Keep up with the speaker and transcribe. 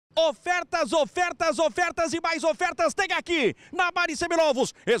Ofertas, ofertas, ofertas e mais ofertas tem aqui na Bari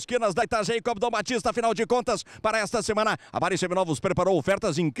Seminovos, esquinas da Itajaí e Dom Batista. Afinal de contas, para esta semana, a Bari Seminovos preparou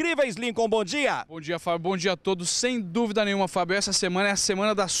ofertas incríveis. Lincoln, bom dia. Bom dia, Fábio. Bom dia a todos. Sem dúvida nenhuma, Fábio, essa semana é a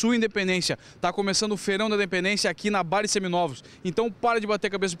semana da sua independência. Tá começando o feirão da independência aqui na Bari Seminovos. Então, para de bater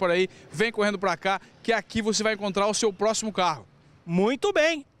a cabeça por aí, vem correndo para cá, que aqui você vai encontrar o seu próximo carro. Muito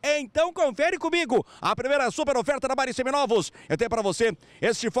bem, então confere comigo a primeira super oferta da Bari Seminovos. Eu tenho para você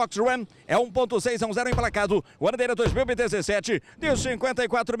este Fox Ram, é 1.6, é um zero emplacado, o ano dele é 2017, de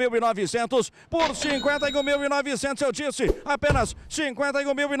 54.900 por 51.900, eu disse, apenas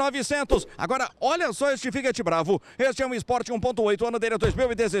 51.900. Agora, olha só este Fiat Bravo, este é um Sport 1.8, o ano dele é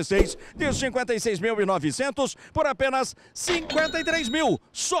 2016, de 56.900 por apenas 53 mil,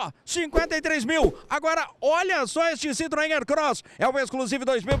 só 53 mil. Agora, olha só este Citroën Aircross, é o exclusivo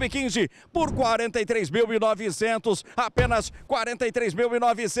 2015 por 43.900, apenas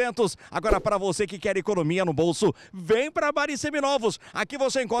 43.900. Agora, para você que quer economia no bolso, vem para Bari Seminovos. Aqui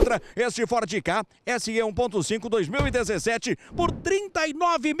você encontra este Ford Ka SE 1.5 2017 por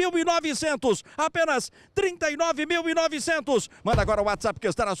 39.900, apenas 39.900. Manda agora o WhatsApp que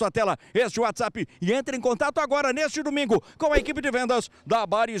está na sua tela, este WhatsApp, e entre em contato agora neste domingo com a equipe de vendas da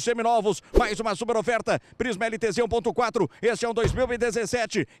Bari Seminovos. Mais uma super oferta, Prisma LTZ 1.4, este é um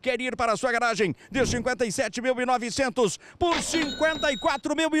 2017, quer ir para a sua garagem de 57.900 por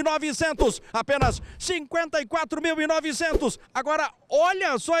 54.900, apenas 54.900. Agora,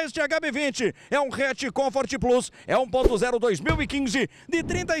 olha só este HB20, é um Hatch Comfort Plus, é 1.0 2015 de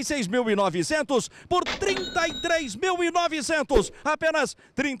 36.900 por 33.900, apenas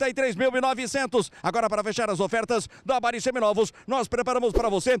 33.900. Agora, para fechar as ofertas da Bari Seminovos, nós preparamos para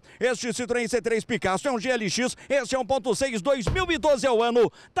você este Citroën C3 Picasso, é um GLX, este é 1.6 2012 é o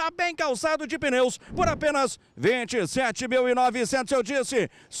ano, tá bem calçado de pneus por apenas 27.900, eu disse,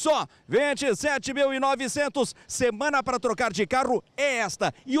 só 27.900. Semana para trocar de carro é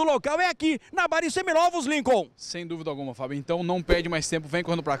esta, e o local é aqui na Bari Seminovos, Lincoln. Sem dúvida alguma, Fábio. Então não perde mais tempo, vem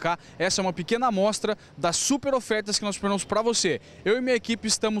correndo para cá. Essa é uma pequena amostra das super ofertas que nós preparamos para você. Eu e minha equipe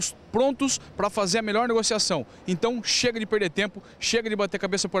estamos prontos para fazer a melhor negociação. Então chega de perder tempo, chega de bater a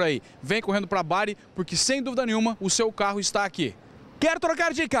cabeça por aí. Vem correndo para Bari, porque sem dúvida nenhuma o seu carro está aqui. Quer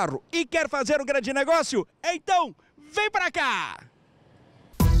trocar de carro e quer fazer um grande negócio? Então, vem pra cá!